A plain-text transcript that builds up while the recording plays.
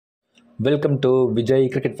Welcome to Vijay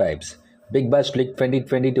Cricket Vibes. Big Bash League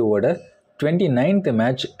 2022 ஓட 29th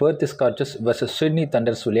match Perth Scorchers vs Sydney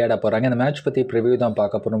Thunders விளையாட போகிறாங்க. இந்த match பற்றி preview தான்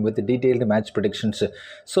பார்க்க போகிறோம் with detailed match predictions.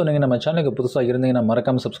 So நீங்கள் நம்ம சேனலுக்கு புதுசாக இருந்தீங்கன்னா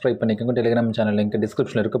மறக்காமல் சப்ஸ்கிரைப் பண்ணிக்கோங்க. டெலிகிராம் சேனல் லிங்க்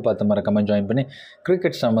டிஸ்கிரிப்ஷனில் இருக்குது, பார்த்து மறக்காமல் ஜாயின் பண்ணி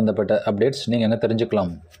கிரிக்கெட் சம்மந்தப்பட்ட அப்டேட்ஸ் நீங்கள் அங்கே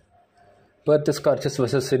தெரிஞ்சுக்கலாம். Perth Scorchers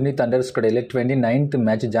vs Sydney Thunders கடையில் 29th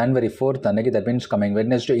மேட்ச் January 4th அன்னைக்கு, that means coming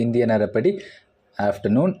Wednesday Indian நேரப்படி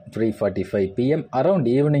afternoon 3:45 PM around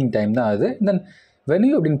evening time தான் அது. தென்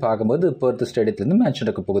வென்யூ அப்படின்னு பார்க்கும்போது Perth ஸ்டேடியத்துலேருந்து மேட்ச்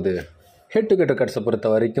நடக்க போகுது. ஹெட் டு ஹெட் ரெக்கார்ட்ஸை பொறுத்த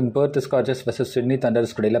வரைக்கும் Perth Scorchers vs Sydney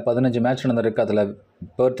Thunders கடையில் 15 மேட்ச் நடந்திருக்கு. அதில்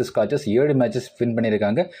Perth Scorchers 7 மேட்சஸ் வின்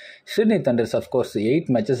பண்ணியிருக்காங்க. Sydney Thunders of course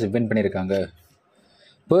 8 matches win பண்ணியிருக்காங்க.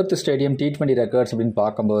 Perth ஸ்டேடியம் T20 ரெக்கார்ட்ஸ் அப்படின்னு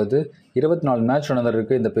பார்க்கும்போது 24 மேட்ச்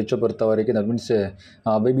நடந்திருக்கு இந்த பிச்சை பொறுத்த வரைக்கும். தட் மீன்ஸ்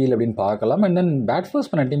BBL அப்படின்னு பார்க்கலாம். அண்ட் தென் பேட்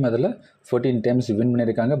ஃபர்ஸ்ட் பண்ண டீம் அதில் 14 டைம்ஸ் வின்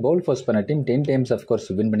பண்ணியிருக்காங்க. பவுல் ஃபர்ஸ்ட் பண்ண டீம் 10 டைம்ஸ் அஃப்கோர்ஸ்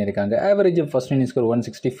வின் பண்ணியிருக்காங்க. Average first inning score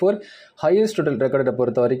 164. Highest total ரெக்கார்டை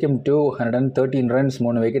பொறுத்த வரைக்கும் 213 ரன்ஸ்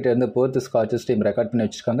 3 விக்கெட் இருந்து Perth Scorchers டீம் ரெக்கார்ட் பண்ணி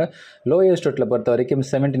வச்சிருக்காங்க. லோயஸ்ட் டோட்டலை பொறுத்த வரைக்கும்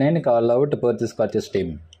 79க்கு all out Perth Scorchers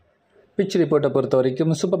team. Pitch ரிப்போர்ட்டை பொறுத்த வரைக்கும்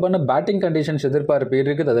சூப்பரான பேட்டிங் கண்டிஷன்ஸ் எதிர்பார்ப்பு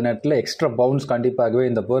இருக்குது. அதே நேரத்தில் எக்ஸ்ட்ரா பவுன்ஸ் கண்டிப்பாகவே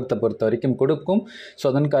இந்த Perth பொறுத்த வரைக்கும் கொடுக்கும். ஸோ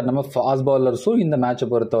அதன் காரணமாக ஃபாஸ்ட் பாலர்ஸும் இந்த மேட்சை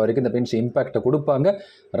பொறுத்த வரைக்கும் இந்த மீன்ஸ் இம்பாக்டை கொடுப்பாங்க.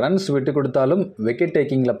 ரன்ஸ் விட்டு கொடுத்தாலும் விக்கெட்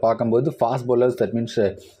டேக்கிங்கில் பார்க்கும்போது ஃபாஸ்ட் பாலர்ஸ் தட் மீன்ஸ்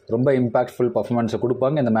ரொம்ப இம்பாக்ட்ஃபுல் பர்ஃபார்மன்ஸை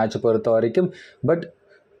கொடுப்பாங்க இந்த மேட்சை பொறுத்த வரைக்கும். பட்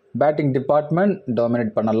பேட்டிங் டிபார்ட்மெண்ட்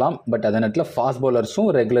டாமினேட் பண்ணலாம். பட் அதே நேரத்தில் ஃபாஸ்ட்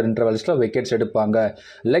பாலர்ஸும் ரெகுலர் இன்டர்வல்ஸில் விக்கெட்ஸ் எடுப்பாங்க.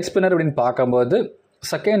 லெக் ஸ்பின்னர் அப்படின்னு பார்க்கும்போது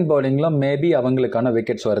செகண்ட் பவுலிங்கில் மேபி அவங்களுக்கான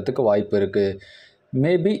விக்கெட்ஸ் வரதுக்கு வாய்ப்பு இருக்குது.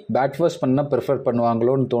 மேபி பேட் ஃபர்ஸ்ட் பண்ண ப்ரிஃபர்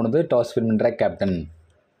பண்ணுவாங்களோன்னு தோணுது டாஸ் வின் பண்ணுற கேப்டன்.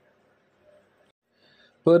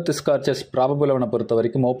 Perth Scorchers ப்ராபபிள் அவனை பொறுத்த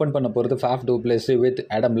வரைக்கும் ஓப்பன் பண்ண போகிறது Faf two place with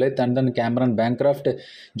Adam Lyth and then Cameron Bancroft,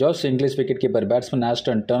 Josh English wicket keeper, batsman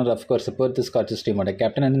Aston turner, of course Perth Scorchers டீமோட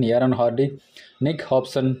captain and then Aaron Hardy, Nick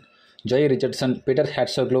Hobson, Jai Richardson, Peter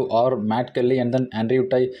ஹேட்ஸக்லூ R mat Kelly and then Andrew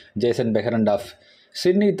tie, Jason பெஹரண்டாஃப்.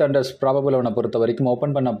 Sydney Thunders probable அவனை பொறுத்த வரைக்கும்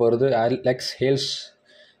open பண்ண போகிறது Alex Hales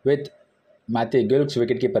with Matthew கில்க்ஸ்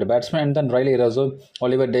wicket keeper, batsman and then Riley ரசோ,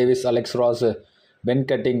 Oliver Davis, Alex Ross, pen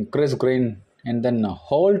cutting, Chris green and then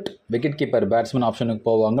hold wicket keeper batsman ஆப்ஷனுக்கு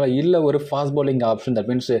போவாங்களா, இல்லை ஒரு fast bowling option that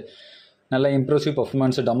means நல்ல இம்ப்ரெசிவ்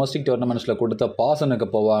பர்ஃபார்மன்ஸ் டொமஸ்டிக் டோர்னமெண்ட்ஸில் கொடுத்த பாசனுக்கு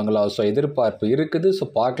போவாங்களா. So எதிர்பார்ப்பு இருக்குது.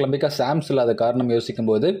 ஸோ பார்க்கலாம். பிகாஸ் சாம்ஸ் இல்லாத காரணம்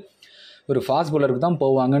யோசிக்கும் போது ஒரு ஃபாஸ்ட் பவுலருக்கு தான்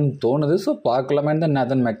போவாங்கன்னு தோணுது. ஸோ பார்க்கலாமே. தென்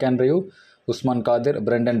Nathan மெக்கான்ட்ரியூ, Usman Qadir,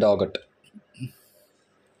 Brendan டாகட்.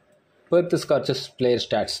 Perth Scorchers player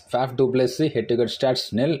stats Faf two place head to head stats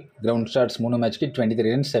நெல், ground stats 3 மேட்ச்க்கு 23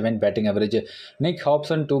 runs 7 batting average. Nick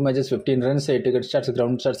Hobson 2 matches 15 runs, head to head stats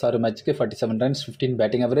ground stats 6 மேட்ச்க்கு 47 runs 15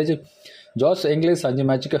 batting average. Josh English 5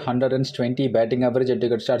 மேட்ச்க்கு 100 runs 20 batting average, head to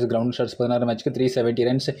head stats ground stats 16 மேட்ச்க்கு 370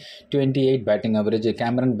 runs 28 batting average.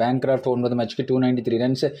 Cameron Bancroft 9 மேட்ச்க்கு 293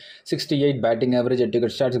 runs 68 batting average, head to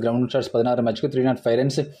head stats ground stats 16 மேட்ச்க்கு 305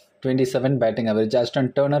 runs 27 batting average. Aston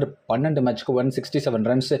turner 12 மேட்ச்க்கு 167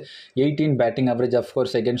 runs 18 batting average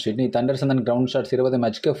of course against Sydney Thunders and ground stats 20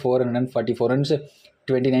 மேட்ச்க்கு 444 runs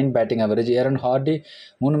 29 batting average. Aaron Hardy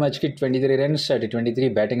 3 மேட்ச்க்கு 23 runs 23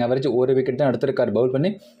 batting average, ஒரு wicket தான் எடுத்திருக்கார் பவுல்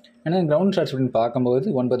பண்ணி. ஆனால் ground shots அப்படின்னு பார்க்கும்போது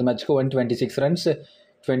 9 மேட்ச்க்கு 126 runs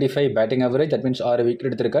 25 batting average, that means 6 wicket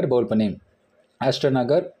எடுத்திருக்கார் Pavul பண்ணி. Aston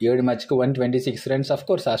நகர் 7 மேட்ச்க்கு 126 runs.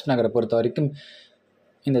 Of course Aston நகரை பொறுத்த வரைக்கும்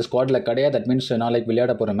இந்த ஸ்குவாடில் கிடையாது. தட் மீன்ஸ் நாளைக்கு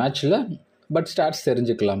விளையாட போகிற மேட்ச்சில். பட் ஸ்டாட்ஸ்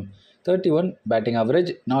தெரிஞ்சுக்கலாம். 31 பேட்டிங்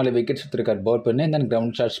அவரேஜ், 4 விக்கெட்ஸ் எடுத்திருக்கார் பவுல் பண்ணி. தென்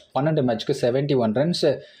ground shots 12 மேட்ச்க்கு 71 runs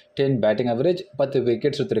 10 batting average, 10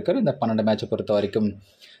 wickets எடுத்திருக்கார் இந்த 12 மேட்சை பொறுத்த வரைக்கும்.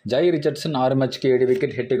 Jai Richardson 6 மேட்ச்க்கு 7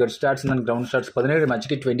 wicket, head to head stats then ground stats 17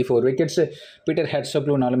 மேட்ச்க்கு 24 wickets. Peter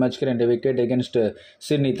ஹேட்ஸக்லூ 4 மேட்ச்க்கு 2 wicket against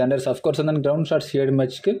Sydney Thunders of course. Then ground stats 7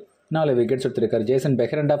 மேட்ச்க்கு 4 wickets எடுத்திருக்காரு. Jason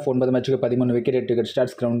பெஹரண்டாஃப் 9 மேட்ச்க்கு 13 wicket, head to head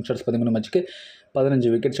stats ground stats 13 மேட்ச்க்கு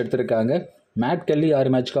 15 wickets எடுத்திருக்காங்க. Mat Kelly 6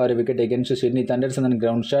 மேட்ச்க்கு 6 wicket against Sydney Thunders and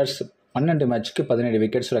ground stats 12 மேட்ச்க்கு 17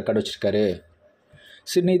 wickets record வச்சிருக்காரு.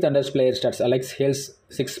 Sydney Thunders player stats Alex Hales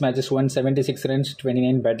 6 matches 176 runs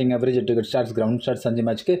 29 batting average, head to head stats ground stats 5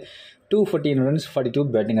 மேட்ச்க்கு 214 runs 42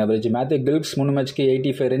 batting average. Matthew கில்க்ஸ் 3 மேட்ச்க்கு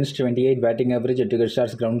 85 runs 28 batting average, head to head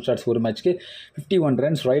stats ground stats 1 மேட்ச்க்கு 51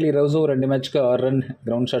 runs. Riley ரசோ 2 மேட்ச்க்கு 6 run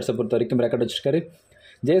ground ஸ்டாட்ஸை பொறுத்த வரைக்கும் record வச்சிருக்காரு.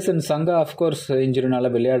 Jason சங்கா of course இன்ஜுரினால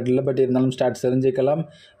விளையாடல. But இருந்தாலும் stats தெரிஞ்சிக்கலாம்.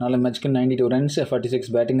 4 மேட்ச்க்கு 92 runs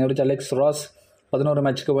 46 batting average. Alex ராஸ் 11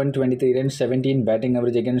 மேட்ச்க்கு 123 runs 17 batting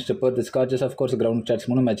average against Perth ஸ்காச்சஸ். Of course ground stats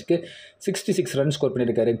 3 மேட்ச்க்கு 66 run score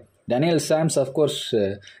பண்ணியிருக்காரு. Daniel Sams of course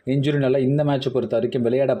இன்ஜுரினால இந்த மேட்சை பொறுத்த வரைக்கும்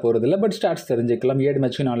விளையாட போகிறதில்ல. பட் ஸ்டாட்ஸ் தெரிஞ்சுக்கலாம். 7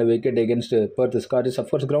 மேட்ச்க்கு 4 wicket against Perth ஸ்காச்சஸ்.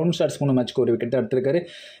 Of course ground stats 3 மேட்ச்க்கு 1 wicket எடுத்திருக்காரு.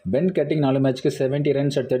 Pen cutting 4 மேட்ச்க்கு 70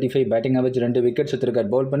 runs at 35 batting average 2 wickets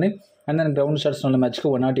எடுத்திருக்காரு பவுல் பண்ணி. And then ground stats 4 மேட்ச்க்கு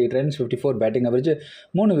 108 runs 54 batting average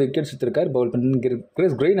 3 wickets எடுத்திருக்காரு பவுல் பண்ணி.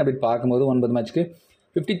 கிறிஸ் கிரீன் அப்படி பார்க்கும்போது 9 மேட்ச்க்கு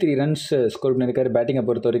 53 ரன்ஸ் ஸ்கோர் பண்ணியிருக்காரு பேட்டிங்கை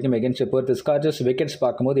பொறுத்த வரைக்கும் எகென்ஸ்ட் பெர்த் ஸ்காச்சஸ். விக்கெட்ஸ்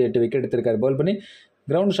பார்க்கும்போது 8 விக்கெட் எடுத்திருக்காரு பவுல் பண்ணி.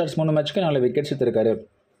 கிரவுண்ட் ஸ்டாட்ஸ் 3 மேட்ச்க்கு 4 விக்கெட்ஸ் எடுத்திருக்காரு.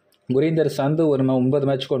 குரீந்தர் சந்து 9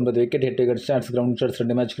 மேட்ச்க்கு 9 wicket. Head wicket stats. Ground stats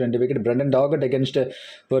 2 மேட்ச்க்கு 2 wicket. Brendon டாகட் against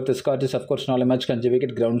Perth ஸ்காச்சஸ். Of course 4 மேட்ச்க்கு 5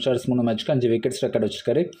 wicket. Ground stats 3 மேட்ச்க்கு 5 wickets record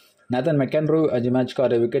வச்சிருக்காரு. Nathan McEnroe 5 மேட்ச்க்கு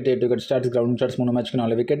 6 wicket. Head wicket stats. Ground stats 3 மேட்ச்க்கு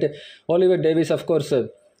 4 wicket. Oliver Davis of course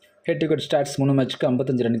head wicket stats 3 மேட்ச்க்கு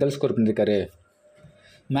 55 ரன்கள் score பண்ணியிருக்காரு.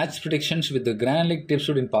 Match predictions with grand league tips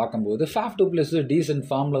அப்படின்னு பார்க்கும்போது Faf two plus decent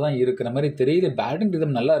ஃபார்மில் தான் இருக்கிற மாதிரி தெரியுது. பேட்டிங்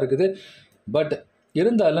ரிதம் நல்லா இருக்குது. பட்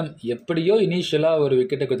இருந்தாலும் எப்படியோ இனிஷியலாக ஒரு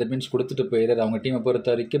விக்கெட்டுக்கு தட் மீன்ஸ் கொடுத்துட்டு போயிடுறாரு அவங்க டீமை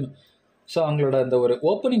பொறுத்த வரைக்கும். ஸோ அவங்களோட அந்த ஒரு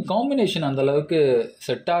ஓப்பனிங் காம்பினேஷன் அந்தளவுக்கு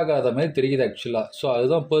செட் ஆகாத மாதிரி தெரியுது ஆக்சுவலாக. ஸோ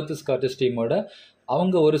அதுதான் பெர்த் ஸ்காச்சஸ் டீமோட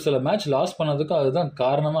அவங்க ஒரு சில மேட்ச் லாஸ் பண்ணதுக்கும் அதுதான்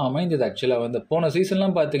காரணமாக அமைந்தது ஆக்சுவலாக. வந்து போன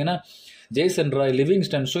சீசன்லாம் பார்த்தீங்கன்னா ஜேசன் ராய்,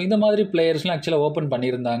 லிவிங்ஸ்டன், ஸோ இந்த மாதிரி பிளேயர்ஸ்லாம் ஆக்சுவலாக ஓப்பன்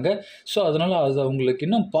பண்ணியிருந்தாங்க. ஸோ அதனால் அது அவங்களுக்கு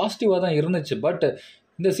இன்னும் பாசிட்டிவாக தான் இருந்துச்சு. பட்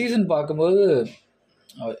இந்த சீசன் பார்க்கும்போது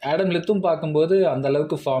ஆடம் லித்தும் பார்க்கும்போது அந்த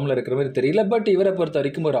அளவுக்கு ஃபார்மில் இருக்கிற மாதிரி தெரியல. பட் இவரை பொறுத்த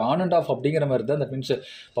வரைக்கும் ஒரு ஆன் அண்ட் ஆஃப் அப்படிங்கிற மாதிரி தான் தட் மீன்ஸ்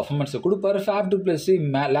பர்ஃபார்மன்ஸை கொடுப்பாரு. Faf two plus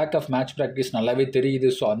lack of match practice நல்லாவே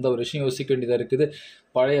தெரியுது. ஸோ அந்த ஒரு விஷயம் யோசிக்க வேண்டியதாக இருக்குது.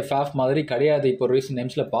 பழைய ஃபேஃப் மாதிரி கிடையாது. இப்போ ரீசன்ட்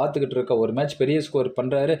டைம்ஸில் பார்த்துக்கிட்டு இருக்க ஒரு மேட்ச் பெரிய ஸ்கோர்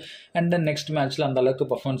பண்ணுறாரு. அண்ட் தென் நெக்ஸ்ட் மேட்ச்சில் அந்த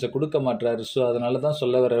அளவுக்கு பர்ஃபார்மன்ஸை கொடுக்க மாட்டுறாரு. ஸோ அதனால தான்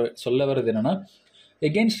சொல்ல வர்றது என்னென்னா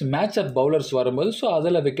எகென்ஸ்ட் மேட்ச் ஆஃப் பவுலர்ஸ் வரும்போது ஸோ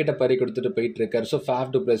அதில் விக்கெட்டை பறி கொடுத்துட்டு போயிட்டு இருக்காரு. ஸோ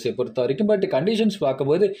ஃபேஃப் டூ பிளஸை பொறுத்த வரைக்கும். பட் கண்டிஷன்ஸ்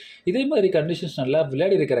பார்க்கும்போது இதே மாதிரி கண்டிஷன்ஸ் நல்லா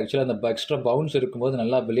விளையாடி இருக்காரு. ஆக்சுவலாக அந்த எக்ஸ்ட்ரா பவுன்ஸ் இருக்கும்போது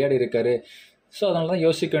நல்லா விளையாடி இருக்காரு. ஸோ அதனால தான்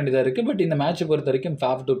யோசிக்க வேண்டியதாக இருக்குது. பட் இந்த மேட்சை பொறுத்த வரைக்கும்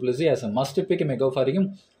Faf two plus as a must big May go for வரைக்கும்.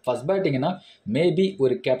 ஃபர்ஸ்ட் பேட்டிங்னா மேபி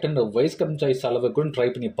ஒரு கேப்டன் வைஸ் கேப்டன் சாய்ஸ் அளவுக்கு ட்ரை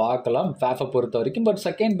பண்ணி பார்க்கலாம் ஃபேஃபை பொறுத்த வரைக்கும். பட்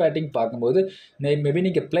செகண்ட் பேட்டிங் பார்க்கும்போது மேபி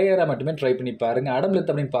நீங்கள் பிளேயராக மட்டுமே ட்ரை பண்ணி பாருங்கள். ஆடம்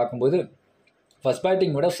லித் அப்படின்னு பார்க்கும்போது ஃபர்ஸ்ட்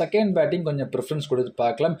பேட்டிங் விட செகண்ட் பேட்டிங் கொஞ்சம் ப்ரிஃபரன்ஸ் கொடுத்து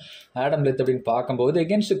பார்க்கலாம். ஆடம் லித் அப்படின்னு பார்க்கும்போது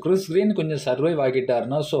எகென்ஸ்ட் கிறிஸ் கிரீன் கொஞ்சம் சர்வைவ்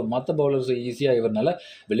ஆகிட்டாருன்னா ஸோ மற்ற பவுலர்ஸ் ஈஸியாக இவரால்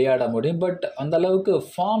விளையாட முடியும். பட் அந்த அளவுக்கு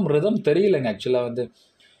ஃபார்ம் ரிதம் தெரியலைங்க ஆக்சுவலாக வந்து.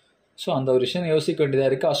 ஸோ அந்த ஒரு விஷயம் யோசிக்க வேண்டியதாக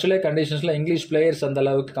இருக்குது. ஆஸ்திரேலியா கண்டிஷன்ஸில் இங்கிலீஷ் பிளேயர்ஸ் அந்த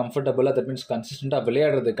அளவுக்கு கம்ஃபர்டபுளாக தட் மீன்ஸ் கன்சிஸ்டண்ட்டாக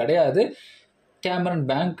விளையாடுறது கிடையாது. Cameron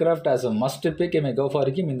Bancroft as a must big May go for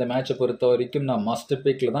வரைக்கும். இந்த மேட்சை பொறுத்த வரைக்கும் நான் மஸ்ட்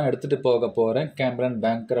பிக்கில் தான் எடுத்துகிட்டு போக போகிறேன். கேமரன்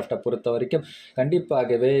பேங்க்ராஃப்டை பொறுத்த வரைக்கும்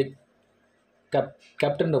கண்டிப்பாகவே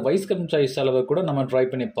கேப்டன் வைஸ் கேப்டன் சாய்ஸ் அளவு கூட நம்ம ட்ரை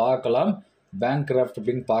பண்ணி பார்க்கலாம். பேங்க்ராஃப்ட்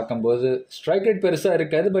அப்படின்னு பார்க்கும்போது ஸ்ட்ரைக் ரேட் பெருசாக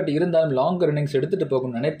இருக்காது. பட் இருந்தாலும் லாங் இன்னிங்ஸ் எடுத்துகிட்டு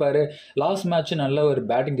போகணும்னு நினைப்பாரு. லாஸ்ட் மேட்ச் நல்ல ஒரு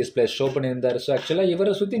பேட்டிங் டிஸ்பிளே ஷோ பண்ணியிருந்தார். ஸோ ஆக்சுவலாக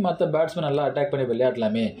இவரை சுற்றி மற்ற பேட்ஸ்மேன் நல்லா அட்டாக் பண்ணி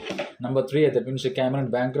விளையாடலாமே. Number 3 that means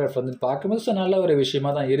Cameron Bancroft வந்து பார்க்கும்போது ஸோ நல்ல ஒரு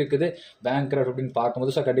விஷயமா தான் இருக்குது. பேங்க்ராஃப்ட் அப்படின்னு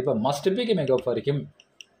பார்க்கும்போது ஸோ கண்டிப்பாக must big May go for வரைக்கும்.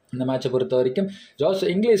 இந்த மேட்சை பொறுத்த வரைக்கும்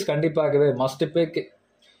ஜாஸ் இங்கிலீஷ் கண்டிப்பாகவே மஸ்ட் பிக்.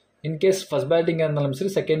 இன்கேஸ் ஃபர்ஸ்ட் பேட்டிங்காக இருந்தாலும் சரி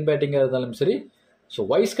செகண்ட் பேட்டிங்காக இருந்தாலும் சரி ஸோ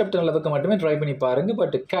வைஸ் கேப்டன் அளவுக்கு மட்டுமே ட்ரை பண்ணி பாருங்கள்.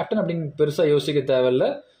 பட் கேப்டன் அப்படின்னு பெருசாக யோசிக்க தேவையில்லை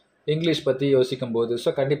இங்கிலீஷ் பற்றி யோசிக்கும் போது.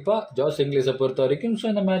 ஸோ கண்டிப்பாக ஜாஸ் இங்கிலீஷை பொறுத்த வரைக்கும் ஸோ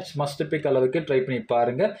இந்த மேட்ச் மஸ்ட் பிக் அளவுக்கு ட்ரை பண்ணி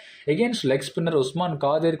பாருங்கள். Against leg spinner Usman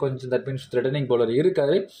Qadir கொஞ்சம் தட் மீன்ஸ் த்ரெட்டனிங் பவுலர்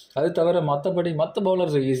இருக்காரு. அது தவிர மற்ற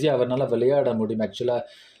பவுலர்ஸ் ஈஸியாக அவரால் விளையாட முடியும் ஆக்சுவலாக.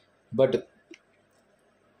 பட்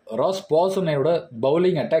ராஸ் பாசனோட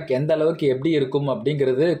பவுலிங் அட்டாக் எந்த அளவுக்கு எப்படி இருக்கும்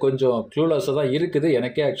அப்படிங்கிறது கொஞ்சம் க்ளூலெஸ்ஸாக தான் இருக்குது.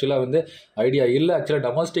 எனக்கே ஆக்சுவலாக வந்து ஐடியா இல்லை. ஆக்சுவலாக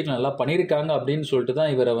டொமஸ்டிக் நல்லா பண்ணியிருக்காங்க அப்படின்னு சொல்லிட்டு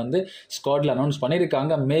தான் இவரை வந்து ஸ்குவாடில் அனௌன்ஸ்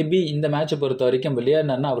பண்ணியிருக்காங்க. மேபி இந்த மேட்சை பொறுத்த வரைக்கும்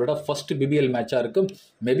விளையாடினா அவரோட ஃபர்ஸ்ட் பிபிஎல் மேட்சாக இருக்கும்.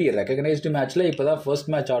 மேபி ரெகக்னைஸ்டு மேட்ச்சில் இப்போ தான்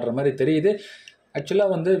ஃபர்ஸ்ட் மேட்ச் ஆடுற மாதிரி தெரியுது.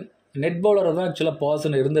 ஆக்சுவலாக வந்து நெட் பவுலராக தான் ஆக்சுவலாக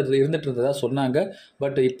பாசன் இருந்துட்டு இருந்ததாக சொன்னாங்க.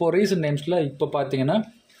 பட் இப்போது ரீசன்ட் டைம்ஸில் இப்போ பார்த்தீங்கன்னா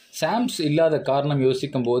சாம்ஸ் இல்லாத காரணம்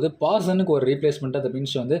யோசிக்கும் போது பாசனுக்கு ஒரு ரீப்ளேஸ்மெண்ட்டாக தட்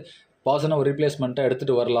மீன்ஸ் வந்து பாசனை ஒரு ரீப்ளேஸ்மெண்ட்டாக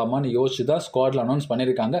எடுத்துகிட்டு வரலாமான்னு யோசிச்சு தான் ஸ்குவாடில் அனௌன்ஸ்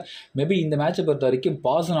பண்ணியிருக்காங்க. மேபி இந்த மேட்சை பொறுத்த வரைக்கும்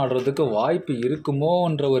பாசன் ஆடுறதுக்கு வாய்ப்பு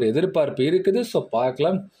இருக்குமோன்ற ஒரு எதிர்பார்ப்பு இருக்குது. ஸோ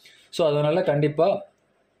பார்க்கலாம். ஸோ அதனால் கண்டிப்பாக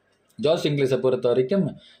ஜாஸ் இங்கிலீஷை பொறுத்த வரைக்கும்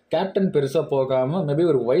கேப்டன் பெருசாக போகாமல் மேபி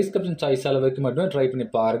ஒரு வைஸ் கேப்டன் சாய்ஸ் அளவுக்கு மட்டுமே ட்ரை பண்ணி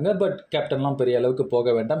பாருங்கள். பட் கேப்டன்லாம் பெரிய அளவுக்கு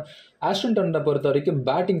போக வேண்டாம். ஆஸ்டன் டர்னரை பொறுத்த வரைக்கும்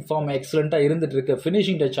பேட்டிங் ஃபார்ம் எக்ஸலண்ட்டாக இருந்துட்டு இருக்கு.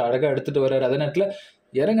 ஃபினிஷிங் டச் அழகாக எடுத்துகிட்டு வர்றாரு. அதே நேரத்தில்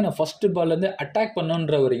இறங்கின ஃபர்ஸ்ட் பால்லேருந்து அட்டாக்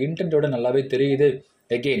பண்ணுன்ற ஒரு இன்டென்ட்டோட நல்லாவே தெரியுது.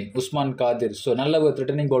 எகெயின் உஸ்மான் காதிர் ஸோ நல்ல ஒரு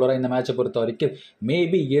த்ரெட்டனிங் பவுலராக இந்த மேட்சை பொறுத்த வரைக்கும்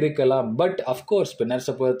மேபி இருக்கலாம். பட் அஃப்கோர்ஸ்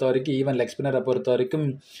ஸ்பின்னர்ஸை பொறுத்த வரைக்கும் ஈவன் லெக் ஸ்பின்னரை பொறுத்த வரைக்கும்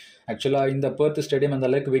ஆக்சுவலாக இந்த பெர்த் ஸ்டேடியம் அந்த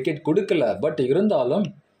அளவுக்கு விக்கெட் கொடுக்கல. பட் இருந்தாலும்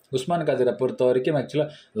உஸ்மான் காதிரை பொறுத்த வரைக்கும்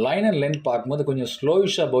ஆக்சுவலாக லைன் அண்ட் லென்த் பார்க்கும்போது கொஞ்சம்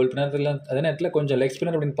ஸ்லோயிஷாக பவுல் பண்ணதில் அதே நேரத்தில் கொஞ்சம் லெக்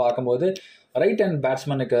ஸ்பின்னர் அப்படின்னு பார்க்கும்போது ரைட் ஹேண்ட்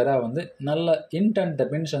பேட்ஸ்மேனுக்கு எதிராக வந்து நல்ல இன்டென்ட் த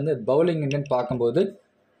மீன்ஸ் வந்து பவுலிங் இன்டென்ட் பார்க்கும்போது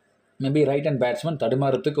மேபி ரைட் ஹேண்ட் பேட்ஸ்மேன்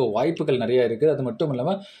தடுமாறத்துக்கு வாய்ப்புகள் நிறைய இருக்குது. அது மட்டும்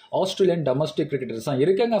இல்லாமல் ஆஸ்திரேலியன் டொமஸ்டிக் கிரிக்கெட்டர்ஸ் தான்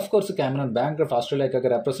இருக்காங்க. அஃப்கோர்ஸ் கேமரன் பேங்க்ரஃப்ட்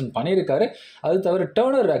ஆஸ்திரேலியாவுக்காக ரெப்ரசென்ட் பண்ணியிருக்காரு. அது தவிர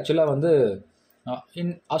டர்னர் ஆக்சுவலாக வந்து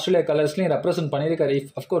ஆஸ்திரேலியா கலர்ஸ்லையும் ரெப்ரசென்ட் பண்ணியிருக்காரு.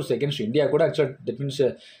 அஃப்கோர்ஸ் எகென்ஸ்ட் இந்தியா கூட ஆக்சுவலாக தட் மீன்ஸ்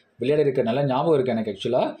விளையாடி இருக்க நல்ல ஞாபகம் இருக்குது எனக்கு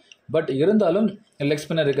ஆக்சுவலாக. பட் இருந்தாலும் லெக்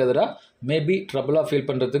ஸ்பின்னர் இருக்கிறதுரா மேபி ட்ரபுளாக ஃபீல்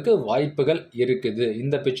பண்ணுறதுக்கு வாய்ப்புகள் இருக்குது.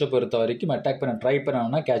 இந்த பிச்சை பொறுத்த வரைக்கும் அட்டாக் பண்ண ட்ரை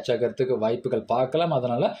பண்ணாங்கன்னா கேட்ச் ஆகிறதுக்கு வாய்ப்புகள் பார்க்கலாம்.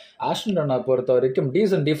 அதனால் ஆஸ்டன் ரன்னை பொறுத்த வரைக்கும்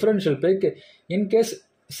descent differential big. In case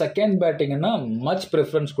second பேட்டிங்னா much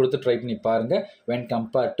preference கொடுத்து ட்ரை பண்ணி பாருங்கள் when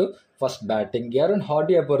compared to first batting. ஏரன்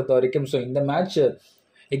ஹார்டியை பொறுத்த வரைக்கும் ஸோ இந்த match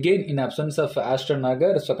again in absence of Aston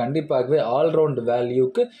Nagar so கண்டிப்பாகவே ஆல்ரவுண்ட்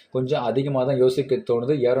வேல்யூக்கு கொஞ்சம் அதிகமாக தான் யோசிக்க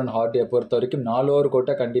தோணுது. ஏரன் ஹார்டியை பொறுத்த வரைக்கும் 4 ஓவர்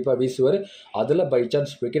கோட்டை கண்டிப்பாக வீசுவார். அதில் பை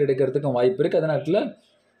சான்ஸ் விக்கெட் எடுக்கிறதுக்கும் வாய்ப்பு இருக்குது. அதே நேரத்தில்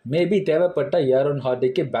மேபி தேவைப்பட்ட ஏரன்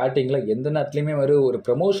ஹார்டிக்கு பேட்டிங்கில் எந்த நேரத்துலையுமே ஒரு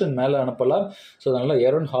ப்ரமோஷன் மேலே அனுப்பலாம். ஸோ அதனால்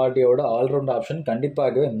ஏரன் ஹார்டியோட ஆல்ரவுண்ட் ஆப்ஷன்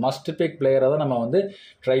கண்டிப்பாகவே மஸ்ட் பிக் பிளேயராக தான் நம்ம வந்து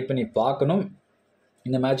ட்ரை பண்ணி பார்க்கணும்.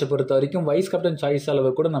 இந்த மேட்சை பொறுத்த வரைக்கும் வைஸ் கேப்டன் சாய்ஸ் அளவு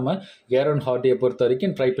கூட நம்ம ஏரன் ஹார்டியை பொறுத்த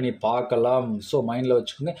வரைக்கும் ட்ரை பண்ணி பார்க்கலாம். ஸோ மைண்டில்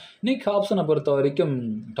வச்சுக்கோங்க. நிக் ஹாப்சனை பொறுத்த வரைக்கும்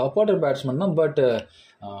டாப் ஆர்டர் பேட்ஸ்மேன் தான். பட்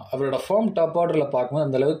அவரோட ஃபார்ம் டாப் ஆர்டரில் பார்க்கும்போது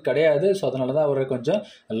அந்தளவுக்கு கிடையாது. ஸோ அதனால தான் அவரை கொஞ்சம்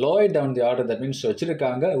lower down the order that means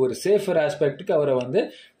வச்சுருக்காங்க. ஒரு சேஃபர் ஆஸ்பெக்ட்டுக்கு அவரை வந்து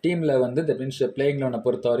டீமில் வந்து தட் மீன்ஸ் பிளேயிங் லெவனை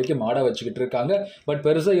பொறுத்த வரைக்கும் ஆட வச்சுக்கிட்டு இருக்காங்க. பட்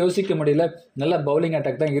பெருசாக யோசிக்க முடியல. நல்ல பவுலிங்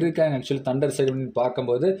அட்டாக் தான் இருக்காங்க ஆக்சுவலி தண்டர் சைடு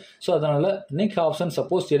பார்க்கும்போது. ஸோ அதனால் நிக் ஹாப்சன்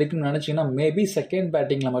சப்போஸ் எடுக்கணும்னு நினச்சிங்கன்னா மேபி செகண்ட்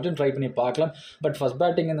பேட்டிங்கில் மட்டும் ட்ரை பண்ணி பார்க்கலாம். பட் ஃபர்ஸ்ட்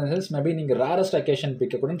பேட்டிங் இந்த சென்ஸ் மேபி நீங்கள் ரேரஸ்ட் அக்கேஷன்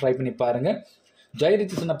பிக்கை கூட ட்ரை பண்ணி பாருங்கள். ஜெய்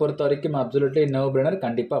ரிச்சர்சனை பொறுத்த வரைக்கும் அப்சல்யூட்லி நோ பிரெய்னர்.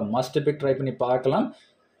 கண்டிப்பாக மஸ்ட் பிக் ட்ரை பண்ணி பார்க்கலாம்.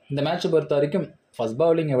 இந்த மேட்சை பொறுத்த வரைக்கும் ஃபர்ஸ்ட்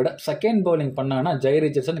பவுலிங்கை விட செகண்ட் பவுலிங் பண்ணாங்கன்னா Jai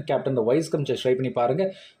Richardson captain vice captain try பண்ணி பாருங்கள்.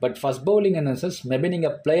 பட் ஃபர்ஸ்ட் பவுலிங் என்ன சென்ஸ் மேபி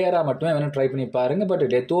நீங்கள் பிளேயராக மட்டுமே வேணும் ட்ரை பண்ணி பாருங்கள். But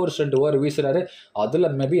death overs 2 over வீசுறாரு. அதில்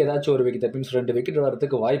மேபி ஏதாச்சும் ஒரு விக்கெட் மீன்ஸ் 2 விக்கெட்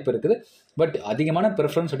வரதுக்கு வாய்ப்பு இருக்குது. பட் அதிகமான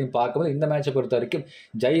ப்ரிஃபரன்ஸ் அப்படின்னு பார்க்கும்போது இந்த மேட்சை பொறுத்த வரைக்கும்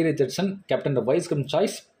Jai Richardson captain vice captain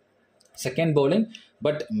choice second bowling.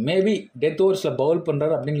 But maybe death ஓவர்ஸில் Pavul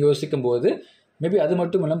பண்ணுறாரு அப்படின்னு யோசிக்கும் போது மேபி அது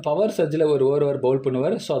மட்டும் இல்லாமல் பவர் சர்ஜில் ஒரு ஓவர் பவுல்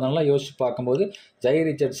பண்ணுவார். ஸோ அதனால யோசிச்சு பார்க்கும்போது Jai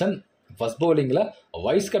Richardson first பவுலிங்கில்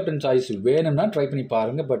vice captain choice வேணும்னா ட்ரை பண்ணி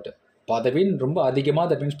பாருங்கள். பட் பதவின்னு ரொம்ப அதிகமாக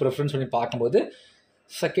தட் மீன்ஸ் ப்ரிஃபரன்ஸ் பண்ணி பார்க்கும்போது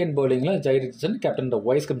second பவுலிங்கில் Jai Richardson captain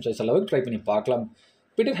vice captain choice அளவுக்கு ட்ரை பண்ணி பார்க்கலாம்.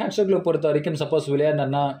 பீட்டர் ஹேட்ஸ்டோக்லை பொறுத்த வரைக்கும் சப்போஸ்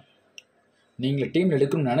விளையாடினா நீங்கள் டீமில்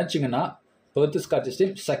எடுக்கணும்னு நினச்சிங்கன்னா பெர்த் ஸ்காட்சிஷ்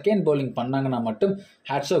டீம் செகண்ட் பவுலிங் பண்ணாங்கன்னா மட்டும்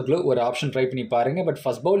ஹேட்ஸ்டோக்ல ஒரு ஆப்ஷன் ட்ரை பண்ணி பாருங்கள். பட்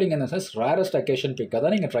ஃபர்ஸ்ட் பவுலிங் என்ன சென்ஸ் ரேரஸ்ட் அக்கேஷன் பிக்காக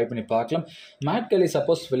தான் நீங்கள் ட்ரை பண்ணி பார்க்கலாம். மேட் கெல்லி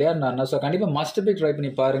சப்போஸ் விளையாடினாருன்னா ஸோ கண்டிப்பாக மஸ்ட் பிக் ட்ரை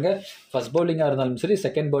பண்ணி பாருங்கள். ஃபர்ஸ்ட் பவுலிங்காக இருந்தாலும் சரி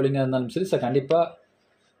செகண்ட் பவுலிங்காக இருந்தாலும் சரி ஸோ கண்டிப்பாக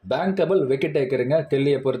பேங்கபிள் விக்கெட் டேக்கருங்க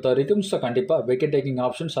கெல்லியை பொறுத்த வரைக்கும். ஸோ கண்டிப்பாக விக்கெட் டேக்கிங்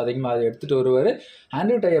ஆப்ஷன்ஸ் அதிகமாக அதை எடுத்துகிட்டு வருவார்.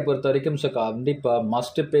 ஆண்ட்ரூ டையை பொறுத்த வரைக்கும் ஸோ கண்டிப்பாக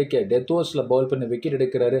மஸ்ட் பிக். டெத் ஓவர்ஸில் பவுல் பண்ணி விக்கெட்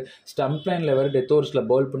எடுக்கிறாரு. ஸ்டம்ப் லைனில் வேறு டெத் ஓவர்ஸில்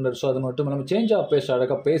பவுல் பண்ணுறாரு. ஸோ அது மட்டும் இல்லாமல் சேஞ்ச் ஆஃப் பேஸ்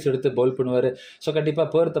அழகாக பேஸ் எடுத்து பவுல் பண்ணுவார். ஸோ கண்டிப்பாக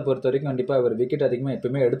பெர்த்தை பொறுத்த வரைக்கும் கண்டிப்பாக அவர் விக்கெட் அதிகமாக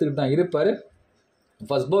எப்பவுமே எடுத்துக்கிட்டு தான் இருப்பார்.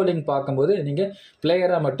 ஃபர்ஸ்ட் பவுலிங் பார்க்கும்போது நீங்கள்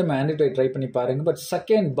பிளேயராக மட்டும் ஆண்ட்ரூ டை ட்ரை பண்ணி பாருங்கள். பட்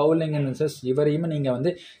செகண்ட் பவுலிங் இவரையுமே நீங்கள்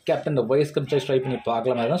வந்து கேப்டன் வைஸ் கேப்டன் ட்ரை பண்ணி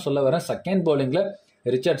பார்க்கலாம். அதான் சொல்ல வரேன். Second பவுலிங்கில்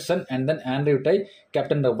Richardson and then Andrew Tye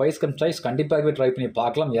captain vice captain choice கண்டிப்பாகவே ட்ரை பண்ணி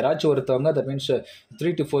பார்க்கலாம். யாராச்சும் ஒருத்தவங்க தட் மீன்ஸ்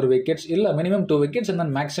 3 to 4 விக்கெட்ஸ் இல்லை minimum 2 wickets and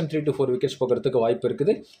then maximum 3 to 4 wickets போகிறதுக்கு வாய்ப்பு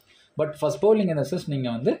இருக்குது. பட் ஃபர்ஸ்ட் பவுலிங் இந்த சென்ஸ்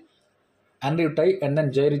நீங்கள் வந்து Andrew Tye and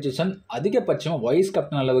then Jai Richardson அதிகபட்சமாக வைஸ்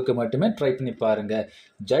கேப்டன் அளவுக்கு மட்டுமே ட்ரை பண்ணி பாருங்கள்.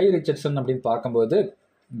 ஜெய் ரிச்சர்ட்சன் அப்படின்னு பார்க்கும்போது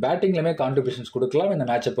பேட்டிங்லையுமே கான்ட்ரிபியூஷன்ஸ் கொடுக்கலாம் இந்த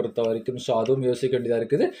மேட்சை பொறுத்த வரைக்கும். ஸோ அதுவும் யோசிக்க வேண்டியதாக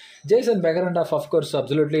இருக்குது. Jason பெகரண்ட் of course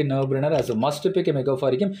absolutely no brainer as must big மெகோஃப்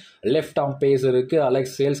வரைக்கும் லெஃப்ட் ஆர்ம் பேஸ் இருக்குது.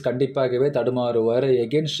 அலெக்ஸ் சேல்ஸ் கண்டிப்பாகவே தடுமாறுவார்.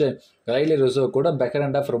 எகென்ஸ்ட் ரைலி ரிசர்வ் கூட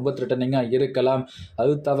பெக்கரண்ட் ஆஃப் ரொம்ப த்ரெட்டனிங்காக இருக்கலாம்.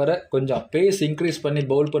 அது தவிர கொஞ்சம் பேஸ் இன்க்ரீஸ் பண்ணி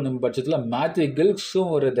பவுல் பண்ணும் பட்சத்தில் மேத்யூ கில்ஸும்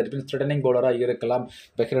ஒரு தட் மீன்ஸ் த்ரெட்டனிங் பவுலராக இருக்கலாம்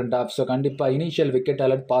பெக்கரண்ட் ஆஃப். ஸோ கண்டிப்பாக இனிஷியல் விக்கெட்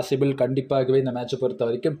அலர்ட் பாசிபிள் கண்டிப்பாகவே இந்த மேட்சை பொறுத்த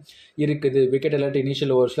வரைக்கும் இருக்குது. விக்கெட் அலர்ட்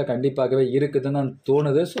இனிஷியல் ஓவர்ஸில் கண்டிப்பாகவே இருக்குதுன்னு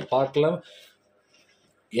தோணுது. ஸோ பார்க்கலாம்.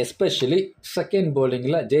 Especially second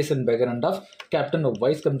பவுலிங்கில் Jason பெகரண்ட் of captain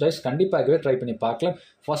vice captain choice கண்டிப்பாகவே ட்ரை பண்ணி பார்க்கலாம்.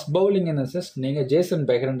 ஃபர்ஸ்ட் பவுலிங் என்ன சென்ஸ் நீங்கள் ஜேசன்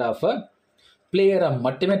பெகரண்ட் ஆஃபை பிளேயராக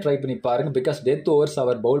மட்டுமே ட்ரை பண்ணி பாருங்கள். பிகாஸ் டெத் ஓவர்ஸ்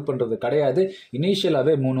அவர் பவுல் பண்ணுறது கிடையாது.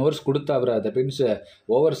 இனிஷியலாகவே 3 ஓவர்ஸ் கொடுத்து அவர் அதை மீன்ஸ்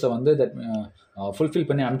ஓவர்ஸை வந்து ஃபுல்ஃபில்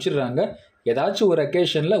பண்ணி அனுப்பிச்சிடுறாங்க. ஏதாச்சும் ஒரு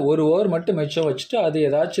அக்கேஷனில் ஒரு ஓவர் மட்டும் மிச்சம் வச்சுட்டு அது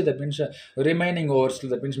ஏதாச்சும் that means remaining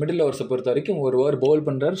ஓவர்ஸில் that means middle ஓவர்ஸை பொறுத்த வரைக்கும் ஒரு ஓவர் பவுல்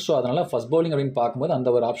பண்ணுறாரு. ஸோ அதனால் ஃபஸ்ட் பவுலிங் அப்படின்னு பார்க்கும்போது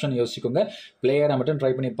அந்த ஒரு ஆப்ஷன் யோசிக்கோங்க. பிளேயரை மட்டும்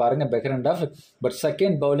ட்ரை பண்ணி பாருங்கள் Behar and half. But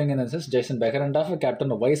second bowling இந்த sense Jason Behar and half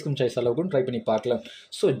captain வைஸ்கம் choice அளவுக்கும் ட்ரை பண்ணி பார்க்கலாம்.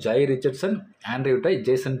 So Jai Richardson, Andrew Tye,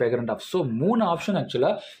 Jason Behar and half. So 3 option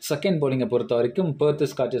ஆக்சுவலாக செகண்ட் பவுலிங்கை பொறுத்த வரைக்கும் பெர்த்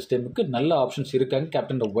ஸ்காட்சஸ் டீமுக்கு நல்ல ஆப்ஷன்ஸ் இருக்காங்க.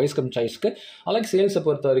 கேப்டன் வைஸ்கம் சாய்ஸ்க்கு அலெக்ஸ் சேல்ஸை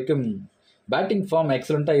பொறுத்த வரைக்கும் பேட்டிங் ஃபார்ம்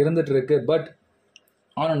எக்ஸலண்ட்டாக இருந்துட்டு இருக்கு. But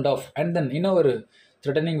on and half and then இன்னொரு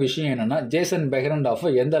த்ரெட்டனிங் விஷயம் என்னென்னா ஜேசன் பெஹர் அண்ட் ஆஃப்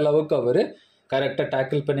எந்த அளவுக்கு அவர் கரெக்டாக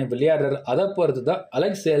டேக்கிள் பண்ணி விளையாடுறாரு அதை பொறுத்து தான்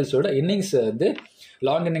அலெக்ஸ் சேல்ஸோட இன்னிங்ஸ் வந்து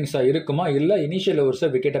லாங் இன்னிங்ஸாக இருக்குமா இல்லை இனிஷியல் ஓவர்ஸை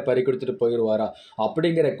விக்கெட்டை பறி கொடுத்துட்டு போயிடுவாரா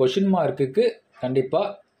அப்படிங்கிற கொஷின் மார்க்குக்கு கண்டிப்பாக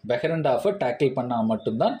பெஹர் அண்ட் ஆஃபை டேக்கிள் பண்ணால்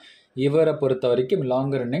மட்டும்தான் இவரை பொறுத்த வரைக்கும்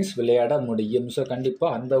லாங்கர் இன்னிங்ஸ் விளையாட முடியும். ஸோ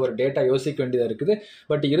கண்டிப்பாக அந்த ஒரு டேட்டா யோசிக்க வேண்டியதாக இருக்குது.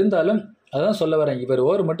 பட் இருந்தாலும் அதான் சொல்ல வரேன், இவர்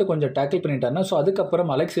ஓவர் மட்டும் கொஞ்சம் டேக்கிள் பண்ணிட்டாருன்னா ஸோ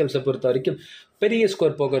அதுக்கப்புறம் அலெக்ஸ் சேல்ஸை பொறுத்த வரைக்கும் பெரிய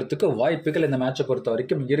ஸ்கோர் போகிறதுக்கு வாய்ப்புகள் இந்த மேட்சை பொறுத்த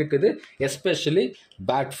வரைக்கும் இருக்குது. எஸ்பெஷலி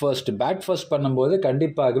பேட் ஃபர்ஸ்ட் பண்ணும்போது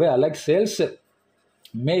கண்டிப்பாகவே அலெக்ஸ் சேல்ஸ்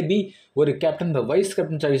மேபி ஒரு கேப்டன் வைஸ்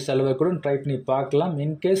கேப்டன் சாய்ஸ் அளவு கூட ட்ரை பண்ணி பார்க்கலாம்.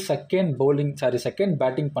 இன்கேஸ் செகண்ட்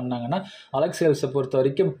பேட்டிங் பண்ணாங்கன்னா அலெக்ஸ் சேல்ஸை பொறுத்த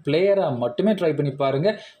வரைக்கும் பிளேயராக மட்டுமே ட்ரை பண்ணி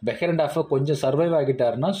பாருங்கள். பெஹர் அண்ட் ஆஃபை கொஞ்சம் சர்வைவ்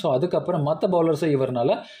ஆகிட்டாருன்னா ஸோ அதுக்கப்புறம் மற்ற பவுலர்ஸை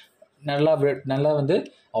இவர்னால நல்லா வந்து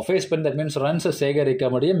அஃபேஸ் பண்ணி தட் மீன்ஸ் ரன்ஸை சேகரிக்க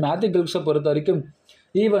முடியும். மேத்யூ கில்க்ஸை பொறுத்த வரைக்கும்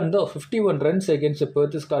even though 51 runs against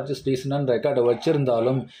Perth ஸ்காட்சஸ் descent ரெக்கார்டை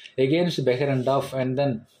வச்சிருந்தாலும் against Behar and half and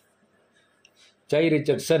then Jai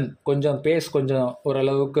Richardson கொஞ்சம் பேஸ் கொஞ்சம்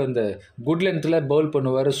ஓரளவுக்கு அந்த குட் லென்த்தில் பவுல்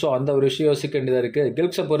பண்ணுவார். ஸோ அந்த ஒரு விஷயம் யோசிக்க வேண்டியதாக இருக்குது.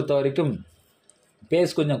 கில்க்ஸை பொறுத்த வரைக்கும்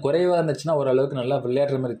பேஸ் கொஞ்சம் குறைவாக இருந்துச்சுன்னா ஓரளவுக்கு நல்லா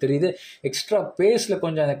விளையாடுற மாதிரி தெரியுது. எக்ஸ்ட்ரா பேஸில்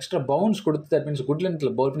கொஞ்சம் எக்ஸ்ட்ரா பவுன்ஸ் கொடுத்து தட் மீன்ஸ் குட்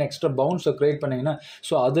லென்த்தில் பவுல் பண்ணி எக்ஸ்ட்ரா பவுன்ஸை க்ரியேட் பண்ணிங்கன்னா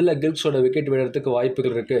ஸோ அதில் கில்க்ஸோட விக்கெட் விடுறதுக்கு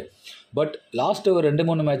வாய்ப்புகள் இருக்குது. பட் லாஸ்ட் ஒரு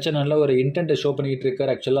 2-3 மேட்சை நல்ல ஒரு இன்டென்ட்டை ஷோ பண்ணிகிட்டு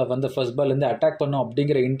இருக்கார். ஆக்சுவலாக வந்து ஃபர்ஸ்ட் பால்லேருந்து அட்டாக் பண்ணோம்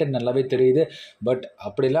அப்படிங்கிற இன்டென்ட் நல்லாவே தெரியுது. பட்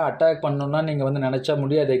அப்படிலாம் அட்டாக் பண்ணணும்னா நீங்கள் வந்து நினச்சா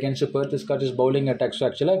முடியாது against Perth ஸ்காட்சஸ் bowling attack. So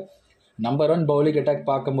ஆக்சுவலாக நம்பர் 1 பவுலிங் அட்டாக்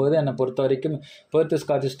பார்க்கும்போது என்னை பொறுத்த வரைக்கும் பெர்த்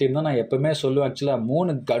ஸ்காட்சஸ் டீம் தான் நான் எப்பவுமே சொல்லுவேன். ஆக்சுவலாக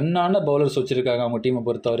 3 கன்னான பவுலர்ஸ் வச்சுருக்காங்க அவங்க டீமை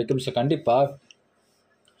பொறுத்த வரைக்கும். ஸோ கண்டிப்பாக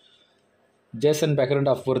ஜேசன் பெஹர்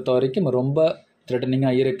அண்ட் ஆஃப் பொறுத்த வரைக்கும் ரொம்ப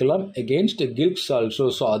த்ரெட்டனிங்காக இருக்கலாம் எகெயின்ஸ்ட் கில்க்ஸ் ஆல்சோ.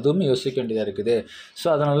 ஸோ அதுவும் யோசிக்க வேண்டியதாக இருக்குது. ஸோ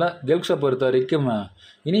அதனால் கில்க்ஸை பொறுத்த வரைக்கும்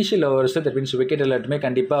initial overs that means wicket எல்லாட்டுமே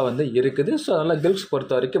கண்டிப்பாக வந்து இருக்குது. ஸோ அதனால் கில்க்ஸ்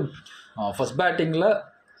பொறுத்த வரைக்கும் ஃபஸ்ட் பேட்டிங்கில்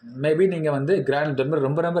மேபி நீங்கள் வந்து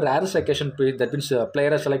ரொம்ப ரேரஸ்ட் அக்கேஷன் தட் மீன்ஸ்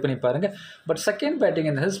பிளேயரை செலக்ட் பண்ணி பாருங்கள். பட் செகண்ட் பேட்டிங்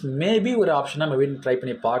இந்த சென்ஸ் மேபி ஒரு ஆப்ஷனாக மேபி ட்ரை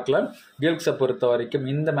பண்ணி பார்க்கலாம். கில்க்ஸை பொறுத்த வரைக்கும்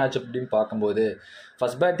இந்த மேட்ச் அப்படின்னு பார்க்கும்போது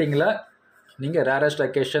ஃபஸ்ட் பேட்டிங்கில் நீங்கள் ரேரஸ்ட்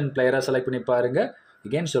அக்கேஷன் பிளேயராக செலக்ட் பண்ணி பாருங்கள்.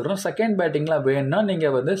 அகெயின் சொல்கிறோம் செகண்ட் பேட்டிங்கில் வேணும்னா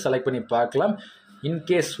நீங்கள் வந்து செலக்ட் பண்ணி பார்க்கலாம்.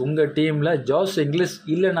 இன்கேஸ் உங்கள் டீமில் ஜாஸ் இங்கிலீஷ்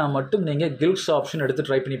இல்லைனா மட்டும் நீங்கள் கில்க்ஸ் ஆப்ஷன் எடுத்து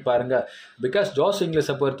ட்ரை பண்ணி பாருங்கள். பிகாஸ் ஜாஸ்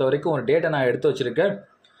இங்கிலீஷை பொறுத்த வரைக்கும் ஒரு டேட்டை நான் எடுத்து வச்சுருக்கேன்.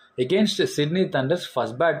 எகெயின்ஸ்ட் சிட்னி தண்டர்ஸ்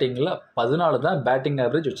ஃபஸ்ட் பேட்டிங்கில் 14 தான் பேட்டிங்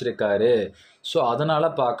ஆவரேஜ் வச்சுருக்காரு. ஸோ அதனால்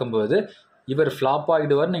பார்க்கும்போது இவர் ஃப்ளாப்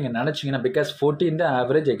ஆகிடுவார்னு நீங்கள் நினச்சிங்கன்னா பிகாஸ் 14 தான்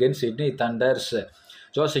ஆவரேஜ் எகெயின்ஸ்ட் சிட்னி தண்டர்ஸ்.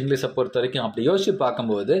 ஜாஸ் இங்கிலீஷை பொறுத்த வரைக்கும் அப்படி யோசிச்சு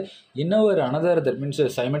பார்க்கும்போது இன்னும் ஒரு another that means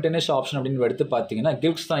simultaneous option அப்படின்னு எடுத்து பார்த்தீங்கன்னா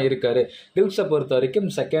கில்க்ஸ் தான் இருக்காரு. கில்க்ஸை பொறுத்த வரைக்கும்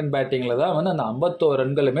செகண்ட் பேட்டிங்கில் தான் வந்து அந்த 51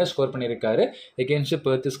 ரன்களுமே ஸ்கோர் பண்ணியிருக்காரு எகெயின்ஸ்ட்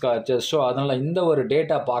பெர்த் ஸ்காட்சஸ். ஸோ அதனால் இந்த ஒரு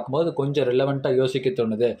டேட்டா பார்க்கும்போது கொஞ்சம் ரிலவெண்ட்டாக யோசிக்க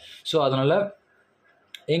தோணுது. ஸோ அதனால்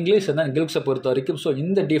இங்கிலீஷ் தான் கில்க்ஸை பொறுத்த வரைக்கும். ஸோ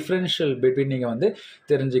இந்த டிஃப்ரென்ஷியல் பிட்வீன் நீங்கள் வந்து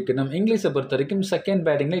தெரிஞ்சுக்கணும். இங்கிலீஷை பொறுத்த வரைக்கும் செகண்ட்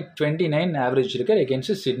பேட்டிங்கில் 29 ஆவரேஜ் இருக்கார்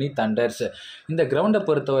எகெயின்ஸ்ட் சிட்னி தண்டர்ஸ். இந்த கிரவுண்டை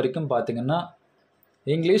பொறுத்த வரைக்கும் பார்த்தீங்கன்னா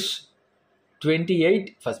English 28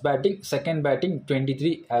 first batting, second batting 23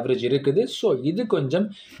 average இருக்குது. ஸோ இது கொஞ்சம்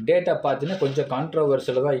டேட்டா பார்த்தீங்கன்னா கொஞ்சம்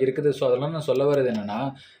கான்ட்ரவர்சியலாக தான் இருக்குது. ஸோ அதெல்லாம் நான் சொல்ல வர்றது என்னென்னா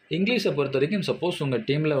இங்கிலீஷை பொறுத்த வரைக்கும் சப்போஸ் உங்கள்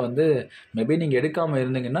டீமில் வந்து மேபி நீங்கள் எடுக்காமல்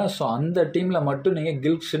இருந்தீங்கன்னா ஸோ அந்த டீமில் மட்டும் நீங்கள்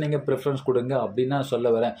கில்க்ஸ் நீங்கள் ப்ரிஃபரன்ஸ் கொடுங்க அப்படின்னு நான் சொல்ல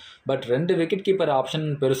வரேன். பட் 2 விக்கெட் கீப்பர் ஆப்ஷன்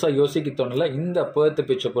பெருசாக யோசிக்க தோணலை இந்த பெர்த்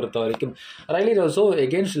பிச்சை பொறுத்த வரைக்கும். Riley Russo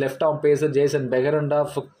against left arm phasor Jason Behar and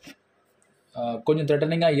half கொஞ்சம்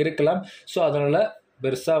த்ரெட்டனிங்காக இருக்கலாம். ஸோ அதனால்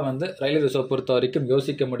பெருசாக வந்து ரைலி ரோசோ பொறுத்த வரைக்கும்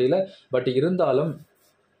யோசிக்க முடியல. பட் இருந்தாலும்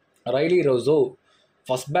ரைலி ரோசோ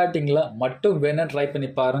ஃபஸ்ட் பேட்டிங்கில் மட்டும் வேணால் ட்ரை பண்ணி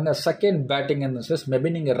பாருங்கள். செகண்ட் பேட்டிங் இந்த சென்ஸ்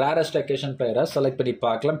மேபி நீங்கள் ரேரஸ்ட் அக்கேஷன் பிளேயராக செலக்ட் பண்ணி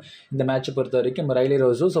பார்க்கலாம் இந்த மேட்சை பொறுத்த வரைக்கும் Riley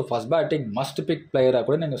Russo. So first batting must big பிளேயராக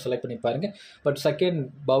கூட நீங்கள் செலக்ட் பண்ணி பாருங்கள். பட் செகண்ட்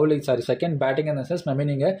பேட்டிங் இந்த சென்ஸ் மேபி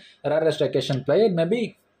நீங்கள் ரேரஸ்ட் அக்கேஷன் பிளேயர் மேபி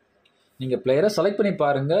நீங்கள் பிளேயரை செலக்ட் பண்ணி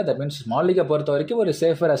பாருங்கள். தட் மீன்ஸ் ஸ்மால் லீகை பொறுத்த வரைக்கும் ஒரு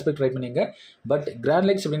சேஃபர் ஆஸ்பெக்ட் ட்ரை பண்ணிங்க. பட் கிராண்ட்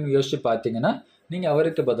லீக்ஸ் அப்படின்னு யோசிச்சு பார்த்தீங்கன்னா நீங்கள்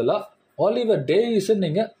அவருக்கு பதிலாக ஆலிவர் டேவிஸை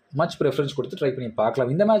நீங்கள் மச் ப்ரிஃபரன்ஸ் கொடுத்து ட்ரை பண்ணி பார்க்கலாம்.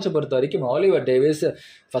 இந்த மேட்சை பொறுத்த வரைக்கும் ஆலிவர் டேவிஸ்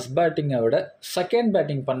ஃபஸ்ட் பேட்டிங்கை விட செகண்ட்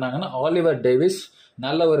பேட்டிங் பண்ணாங்கன்னா ஆலிவர் டேவிஸ்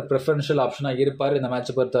நல்ல ஒரு ப்ரிஃபரன்ஷியல் ஆப்ஷனாக இருப்பார் இந்த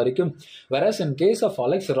மேட்சை பொறுத்த வரைக்கும். Whereas in case of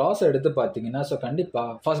Alex ராஸ் எடுத்து பார்த்தீங்கன்னா, ஸோ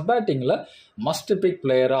கண்டிப்பாக ஃபர்ஸ்ட் பேட்டிங்கில் மஸ்ட் பிக்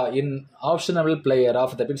பிளேயராக இன் ஆப்ஷனபிள் player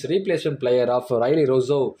of the means replacement player of Riley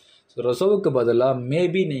ரொசோவுக்கு பதிலாக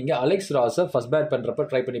மேபி நீங்கள் அலெக்ஸ் ராஸை ஃபர்ஸ்ட் பேட் பண்ணுறப்ப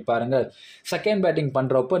ட்ரை பண்ணி பாருங்கள். செகண்ட் பேட்டிங்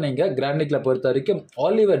பண்ணுறப்போ நீங்கள் கிராண்ட் லீக்கில் பொறுத்த வரைக்கும்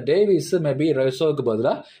ஆலிவர் டேவிஸ் மேபி ரொசோவுக்கு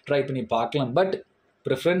பதிலாக ட்ரை பண்ணி பார்க்கலாம். பட்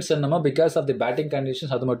ப்ரிஃபரன்ஸ் என்னமோ because of the batting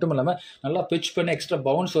conditions. அது மட்டும் இல்லாமல் நல்லா பிச் பண்ணி எக்ஸ்ட்ரா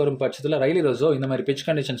பவுன்ஸ் வரும் பட்சத்தில் ரைலி ரொசோ இந்த மாதிரி பிச்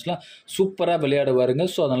கண்டிஷன்ஸ்லாம் சூப்பராக விளையாடுவாருங்க.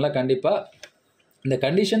 ஸோ அதனால் கண்டிப்பாக இந்த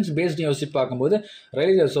கண்டிஷன்ஸ் பேஸ்டு யோசிச்சு பார்க்கும்போது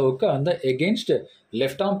ரைலி ரொசோவுக்கு அந்த எகெயின்ஸ்ட்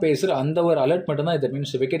லெஃப்ட் ஆர்ம் பேசர் அந்த ஒரு அலர்ட் மட்டும்தான், இது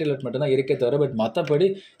மீன்ஸ் விக்கெட் அலர்ட் மட்டும் தான் இருக்கே தவிர, பட் மற்றபடி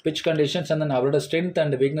பிச் கண்டிஷன்ஸ் அண்ட் அவரோட ஸ்ட்ரென்த்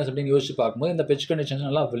அண்ட் வீக்னஸ் அப்படின்னு யோசிச்சு பார்க்கும்போது இந்த பிச் கண்டிஷன்ஸ்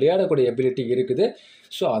நல்லா விளையாடக்கூடிய எபிலிட்டி இருக்குது.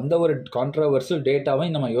 ஸோ அந்த ஒரு கான்ட்ரவர்சல்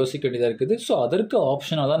டேட்டாவையும் நம்ம யோசிக்க வேண்டியதாக இருக்குது. ஸோ அதற்கு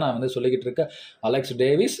ஆப்ஷனாக தான் நான் வந்து சொல்லிக்கிட்டு இருக்கேன் Alex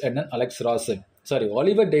Davis and then Alex Ross.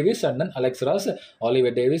 Oliver Davis and then Alex Ross.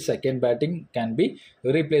 Oliver Davis second batting can be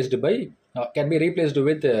replaced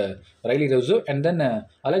with Riley Rosso, and then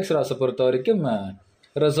Alex Ross பொறுத்த வரைக்கும்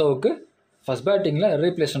ரொசோவுக்கு ஃபர்ஸ்ட் பேட்டிங்கில்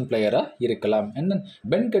ரீப்ளேஸ்மெண்ட் பிளேயராக இருக்கலாம். அண்ட் தென்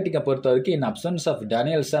பென் கட்டிங்கை பொறுத்த வரைக்கும் இன் absence of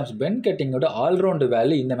Daniel Sams pen கட்டிங்கோட all-round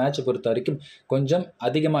value இந்த மேட்சை பொறுத்த வரைக்கும் கொஞ்சம்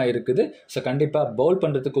அதிகமாக இருக்குது. ஸோ கண்டிப்பாக பவுல்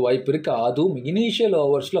பண்ணுறதுக்கு வாய்ப்பு இருக்குது. அதுவும் இனிஷியல்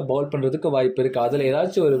ஓவர்ஸில் பவுல் பண்ணுறதுக்கு வாய்ப்பு இருக்குது. அதில்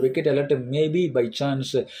ஏதாச்சும் ஒரு wicket alert maybe by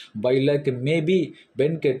chance by luck maybe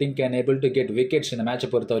pen cutting can able to get wickets இந்த மேட்சை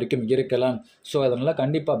பொறுத்த வரைக்கும் இருக்கலாம். ஸோ அதனால்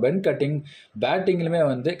கண்டிப்பாக பென் கட்டிங் பேட்டிங்லுமே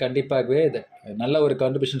வந்து கண்டிப்பாகவே நல்ல ஒரு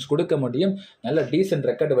கான்ட்ரிபியூஷன்ஸ் கொடுக்க முடியும். நல்ல டீசென்ட்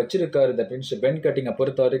ரெக்கார்டு வச்சிருக்காரு தட் மீன்ஸ் பென் கட்டிங்கை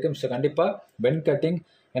பொறுத்த வரைக்கும். ஸோ கண்டிப்பாக பென் கட்டிங்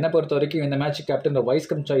என்னை பொறுத்த வரைக்கும் இந்த match captain wise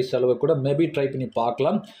come choice அளவு கூட மேபி ட்ரை பண்ணி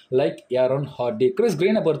பார்க்கலாம். Like Aaron Hardy. கிறிஸ்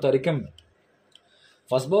கிரீனை பொறுத்த வரைக்கும்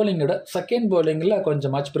ஃபர்ஸ்ட் பவுலிங்கோட செகண்ட் பவுலிங்கில்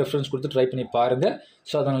கொஞ்சம் மச் ப்ரிஃபரன்ஸ் கொடுத்து ட்ரை பண்ணி பாருங்கள்.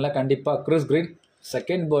 ஸோ அதனால் கண்டிப்பாக Chris green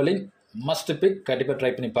second bowling must big கண்டிப்பாக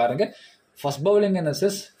ட்ரை பண்ணி பாருங்கள். ஃபர்ஸ்ட் பவுலிங்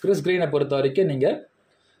கிறிஸ் கிரீனை பொறுத்த வரைக்கும் நீங்கள்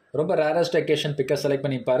ரொம்ப ரேரஸ்ட் அக்கேஷன் பிக்கை செலக்ட்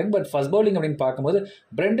பண்ணி பாருங்க. பட் ஃபர்ஸ்ட் பவுலிங் அப்படின்னு பார்க்கும்போது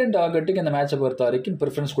பிரெண்டன் டாகட்டுக்கு இந்த மேட்சை பொறுத்த வரைக்கும்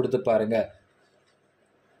ப்ரிஃபரன்ஸ் கொடுத்து பாருங்க.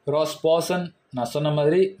 ராஸ் பாசன் நான் சொன்ன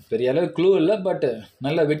மாதிரி பெரிய அளவு க்ளூ இல்லை, பட்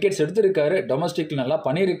நல்ல விக்கெட்ஸ் எடுத்திருக்காரு, டொமஸ்டிக்கில் நல்லா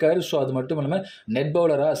பண்ணியிருக்காரு. ஸோ அது மட்டும் இல்லாமல் நெட்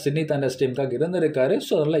பவுலராக சிட்னி தண்டர்ஸ் டீமுக்காக இருந்திருக்காரு.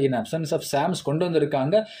 ஸோ அதனால் இன் அப்சன்ஸ் ஆஃப் சாம்ஸ் கொண்டு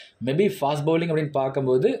வந்திருக்காங்க. மேபி ஃபாஸ்ட் பவுலிங் அப்படின்னு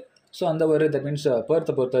பார்க்கும்போது ஸோ அந்த ஒரு தட் மீன்ஸ்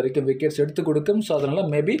பெர்த்தை பொறுத்த வரைக்கும் விக்கெட்ஸ் எடுத்து கொடுக்கும். ஸோ அதனால்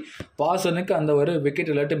மேபி பாசனுக்கு அந்த ஒரு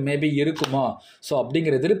விக்கெட் இல்லாட்டி மேபி இருக்குமா ஸோ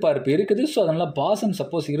அப்படிங்கிற எதிர்பார்ப்பு இருக்குது. ஸோ அதனால் பாசன்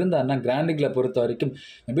சப்போஸ் இருந்தாருன்னா கிராண்ட் லீக்கில் பொறுத்த வரைக்கும்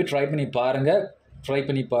மேபி ட்ரை பண்ணி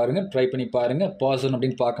பாருங்கள் பாசன்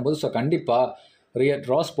அப்படின்னு பார்க்கும்போது. ஸோ கண்டிப்பாக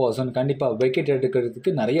ராஸ் பாசன் கண்டிப்பாக விக்கெட்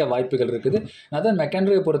எடுக்கிறதுக்கு நிறைய வாய்ப்புகள் இருக்குது. நதன்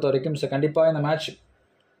மெக்கன்ரியை பொறுத்த வரைக்கும் ஸோ கண்டிப்பாக இந்த match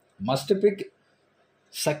must big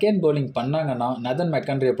second bowling பண்ணாங்கன்னா நதன்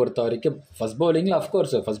மெக்கன்ரியை பொறுத்த வரைக்கும் ஃபர்ஸ்ட் பவுலிங்கில்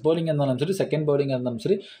அஃப்கோர்ஸ் ஃபர்ஸ்ட் பவுலிங் இருந்தாலும் சரி செகண்ட் பவுலிங் இருந்தாலும்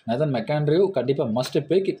சரி நதன் மெக்கன்ரியும் கண்டிப்பாக must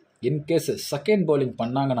big. In case second bowling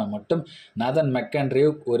பண்ணாங்கன்னா மட்டும் நதன்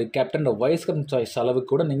மெக்கன்ரியும் ஒரு கேப்டன் வைஸ் கம் சாய்ஸ்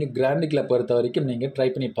அளவுக்கு கூட நீங்கள் கிராண்ட் லீக்கில் பொறுத்த வரைக்கும் நீங்கள் ட்ரை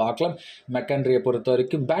பண்ணி பார்க்கலாம். மெக்கன்ரியை பொறுத்த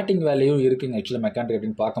வரைக்கும் பேட்டிங் வேல்யூ இருக்குங்க ஆக்சுவலாக மெக்கன்ரி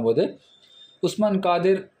அப்படின்னு பார்க்கும்போது. Usman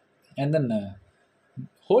Qadir and then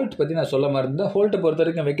hold பற்றி நான் சொல்ல மறந்தேன். ஹோல்ட்டை பொறுத்த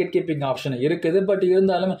வரைக்கும் விக்கெட் கீப்பிங் ஆப்ஷன் இருக்குது. பட்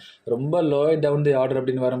இருந்தாலும் ரொம்ப லோய் டவுன் தி ஆர்டர்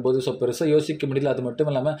அப்படின்னு வரும்போது ஸோ பெருசாக யோசிக்க முடியல. அது மட்டும்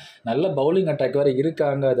இல்லாமல் நல்ல பவுலிங் அட்டாக் வேறு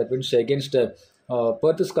இருக்காங்க. That means against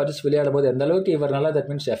Perth Scott's விளையாடும் போது எந்த அளவுக்கு இவரால் தட்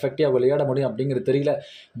மீன்ஸ் எஃபெக்டிவாக விளையாட முடியும் அப்படிங்கிறது தெரியல.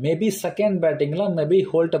 மேபி செகண்ட் பேட்டிங்லாம் மேபி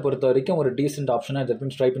ஹோல்ட்டை பொறுத்த வரைக்கும் ஒரு டீசென்ட் ஆப்ஷனாக தட்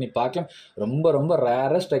மீன்ஸ் ட்ரை பண்ணி பார்க்கலாம். ரொம்ப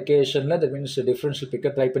rarest அக்கேஷனில் that means differential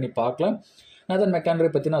பிக்கை try பண்ணி பார்க்கலாம். நதன் மெக்கன்ரி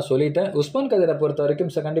பற்றி நான் சொல்லிட்டேன். உஸ்மான் கதிரை பொறுத்த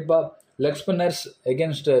வரைக்கும் கண்டிப்பாக leg spinners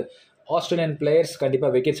against Australian players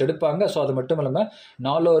கண்டிப்பாக விக்கெட்ஸ் எடுப்பாங்க. ஸோ அது மட்டும் இல்லாமல்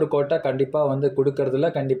 4 ஓவர் கோட்டா கண்டிப்பாக வந்து கொடுக்கறதுல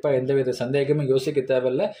கண்டிப்பாக எந்தவித சந்தேகமும் யோசிக்க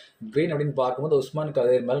தேவையில்லை. கிரீன் அப்படின்னு பார்க்கும்போது உஸ்மான்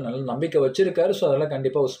கதிர் மேலே நல்ல நம்பிக்கை வச்சிருக்காரு. ஸோ அதெல்லாம்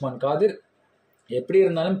கண்டிப்பாக உஸ்மான் காதிர் எப்படி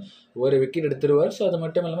இருந்தாலும் ஒரு விக்கெட் எடுத்துருவார். ஸோ அது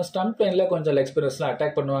மட்டும் இல்லாமல் ஸ்டம்ப் லைனில் கொஞ்சம் லெக் ஸ்பின்னர்ஸ்லாம்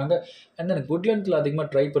அட்டாக் பண்ணுவாங்க. அண்ட் தென் குட் லென்த்தில் அதிகமாக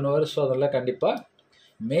ட்ரை பண்ணுவார். ஸோ அதெல்லாம் கண்டிப்பாக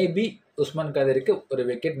மேபி உஸ்மான் கதிருக்கு ஒரு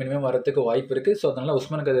விக்கெட் மினிமம் வரதுக்கு வாய்ப்பு இருக்குது. ஸோ அதனால்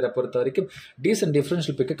உஸ்மான் கதிரை பொறுத்த வரைக்கும் டீசென்ட்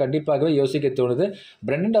டிஃபரன்ஷியல் பிக்கு கண்டிப்பாகவே யோசிக்க தோணுது.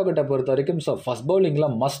 பிரெண்டன் டாகட்டை பொறுத்த வரைக்கும் so first பவுலிங்கில்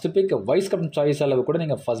must big wise come choice அளவு கூட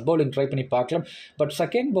நீங்கள் ஃபர்ஸ்ட் பவுலிங் ட்ரை பண்ணி பார்க்கலாம். பட்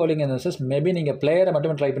செகண்ட் பவுலிங் மேபி நீங்கள் பிளேயரை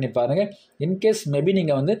மட்டுமே ட்ரை பண்ணி பாருங்கள். இன்கேஸ் மேபி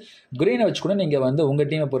நீங்கள் வந்து கிரீனை வச்சு கூட நீங்கள் வந்து உங்கள்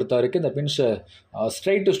டீமை பொறுத்த வரைக்கும் that means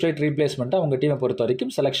straight to straight ரீப்ளேஸ்மெண்ட்டாக உங்கள் டீமை பொறுத்த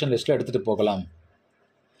வரைக்கும் செலெக்ஷன் லிஸ்ட்டில் எடுத்துகிட்டு போகலாம்.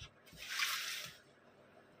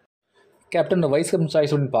 கேப்டன் வைஸ் கம்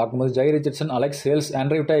சாய்ஸ் அப்படின்னு பார்க்கும்போது Jai Richardson, Alex Hales,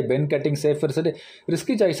 Andrew tie, pen cutting, safer set.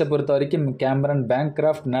 Risky சாய்ஸை பொறுத்த வரைக்கும் Cameron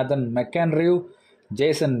Bancroft, Nathan மெக்கன்ரியூ,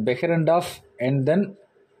 Jason பெஹரண்டாஃப் and then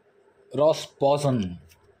ராஸ் பாசன்.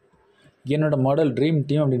 என்னோட மாடல் ட்ரீம்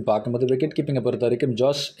டீம் அப்படின்னு பார்க்கும்போது விக்கெட் கீப்பிங்கை பொறுத்த வரைக்கும்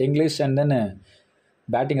ஜாஷ் இங்கிலீஷ் அண்ட் தென்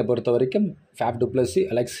பேட்டிங்கை பொறுத்த வரைக்கும் Faf to Blessy,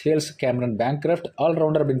 Alex Hales, Cameron Bancroft.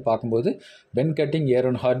 Allrounder அப்படின்னு பார்க்கும்போது பென் கட்டிங்,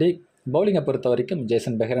 ஏரோன் ஹார்டி, பவுலிங்கை பொறுத்த வரைக்கும்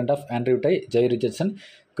Jason பெஹரண்டாஃப், Andrew Tye, Jai Richardson,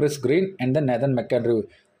 Chris green and then Nathan மெக்கன்ட்ரூ.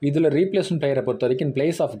 இதில் ரீப்ளேஸ்மெண்ட் பிளேயரை பொறுத்த வரைக்கும்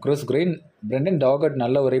place of Chris green Brendan டாகட்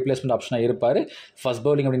நல்ல ஒரு ரீப்ளேஸ்மெண்ட் ஆப்ஷனாக இருப்பார். ஃபர்ஸ்ட்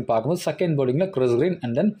பவுலிங் அப்படின்னு பார்க்கும்போது second பவுலிங்கில் Chris green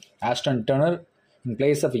and then Aston turner in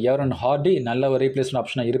place of Aaron Hardy நல்ல ஒரு ரீப்ளேஸ்மெண்ட்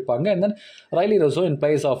ஆப்ஷனாக இருப்பாங்க. And then Riley Russo in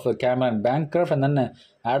place of Cameron Bancroft and then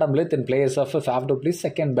Adam லித் in place of Faf to please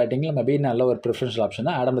second பேட்டிங்கில் maybe நல்ல ஒரு preferential option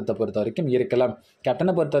தான் Adam லித்தை பொறுத்த வரைக்கும் இருக்கலாம்.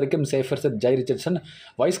 கேப்டனை பொறுத்த வரைக்கும் safer set Jai Richardson,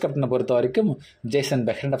 wise கேப்டனை பொறுத்த வரைக்கும் ஜேசன்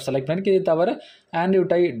பெஹரண்டாஃப் செலக்ட் பண்ணிருக்கு. இது தவிர ஆண்ட்ரூ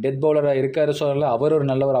டை டெத் பவுலராக இருக்கார், ஸோ அவர் ஒரு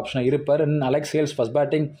நல்ல ஒரு ஆப்ஷனாக இருப்பார். And Alex Hales first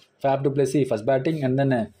batting, Faf to Plessis first batting and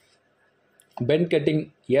then pen cutting,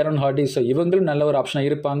 Aaron Hardy, so இவங்களும் நல்ல ஒரு ஆப்ஷனாக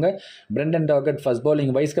இருப்பாங்க. Brendan டாகட் first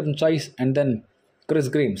bowling vice captain choice and then Chris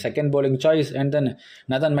green second bowling choice and then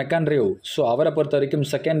Nathan மெக்கன்ட்ரூ. So அவரை பொறுத்த வரைக்கும்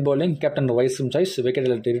second bowling captain wise choice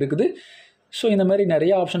wicket இருக்குது. So இந்த மாதிரி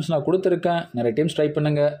நிறைய ஆப்ஷன்ஸ் நான் கொடுத்துருக்கேன். நிறைய டீம்ஸ் ட்ரை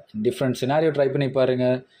பண்ணுங்கள், டிஃப்ரெண்ட் சினாரியோ ட்ரை பண்ணி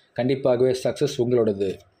பாருங்கள், கண்டிப்பாகவே சக்ஸஸ்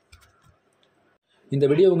உங்களோடது. இந்த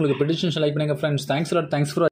வீடியோ உங்களுக்கு பிடிச்சிருந்துச்சு லைக் பண்ணுங்கள் ஃப்ரெண்ட்ஸ். Thanks for